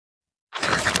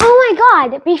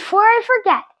god, before I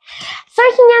forget,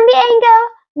 searching on the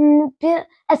angle,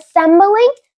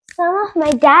 assembling some of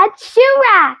my dad's shoe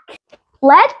rack.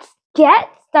 Let's get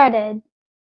started.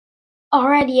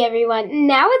 Alrighty, everyone,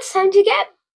 now it's time to get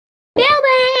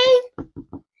building.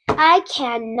 I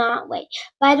cannot wait.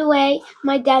 By the way,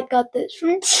 my dad got this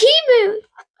from Temu.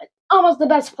 Almost the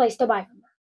best place to buy from.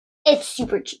 It's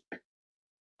super cheap.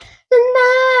 And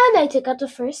then I took out the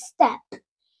first step.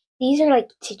 These are like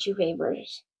tissue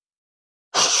papers.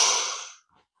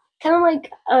 Kind of like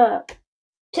a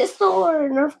pistol or a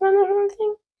Nerf gun or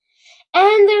something.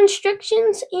 And the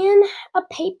instructions and a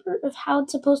paper of how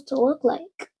it's supposed to look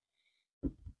like.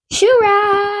 Shoe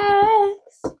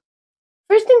racks!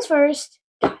 First things first,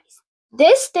 guys.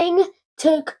 This thing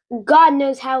took God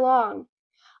knows how long.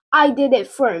 I did it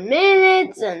for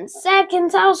minutes and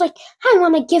seconds. I was like, I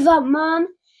want to give up, Mom.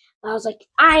 I was like,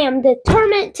 I am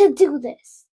determined to do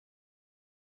this.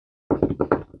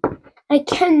 I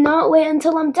cannot wait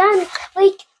until I'm done.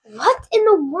 Like, what in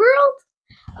the world?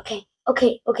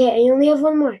 Okay, I only have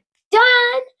one more.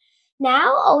 Done!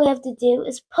 Now, all we have to do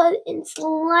is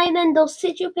slide in those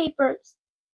tissue papers.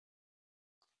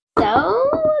 So,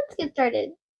 let's get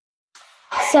started.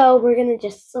 So, we're gonna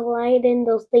just slide in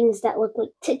those things that look like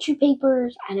tissue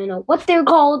papers. I don't know what they're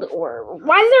called, or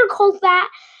why they're called that,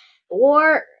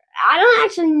 or I don't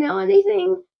actually know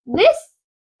anything. This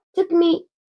took me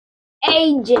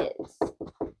ages.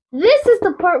 This is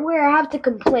the part where I have to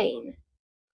complain.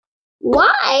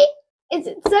 Why is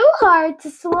it so hard to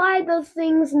slide those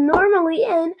things normally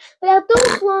in without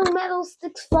those long metal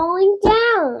sticks falling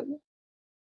down?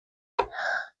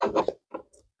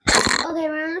 Okay,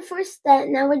 we're on the first step.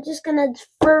 Now we're just gonna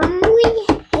firmly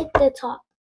hit the top.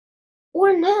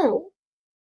 Or no.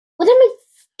 What am I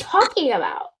talking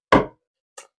about?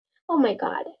 Oh my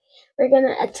god. We're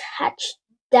gonna attach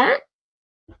that.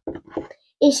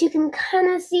 As you can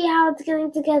kind of see how it's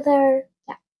getting together.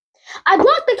 Yeah. I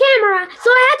blocked the camera, so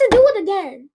I had to do it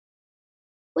again.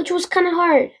 Which was kind of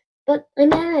hard, but I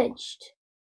managed.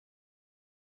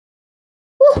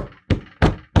 Whew.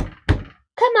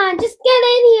 Come on, just get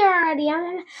in here already.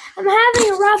 I'm having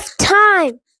a rough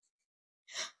time.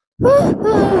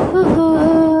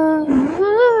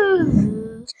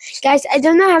 Guys, I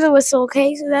don't know how to whistle,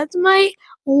 okay? So that's my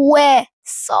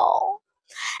whistle.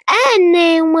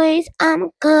 Anyways,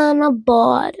 I'm kinda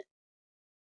bored.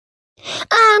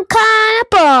 I'm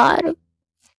bored.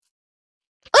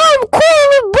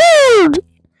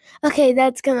 Okay,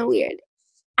 that's kinda weird.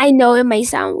 I know it might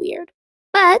sound weird.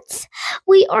 But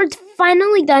we are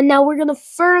finally done. Now we're gonna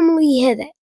firmly hit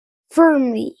it.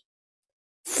 Firmly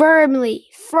hit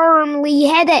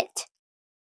it.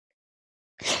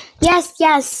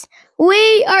 Yes.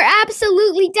 We are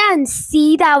absolutely done.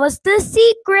 See, that was the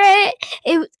secret.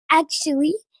 It was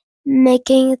actually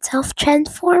making itself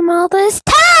transform all this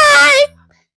time.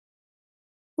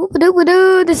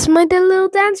 This is my little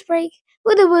dance break.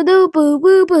 Oh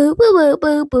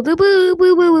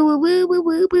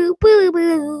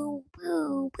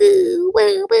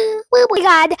my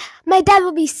god, my dad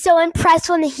will be so impressed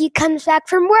when he comes back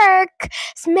from work.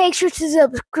 So make sure to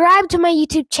subscribe to my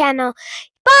YouTube channel.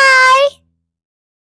 Bye!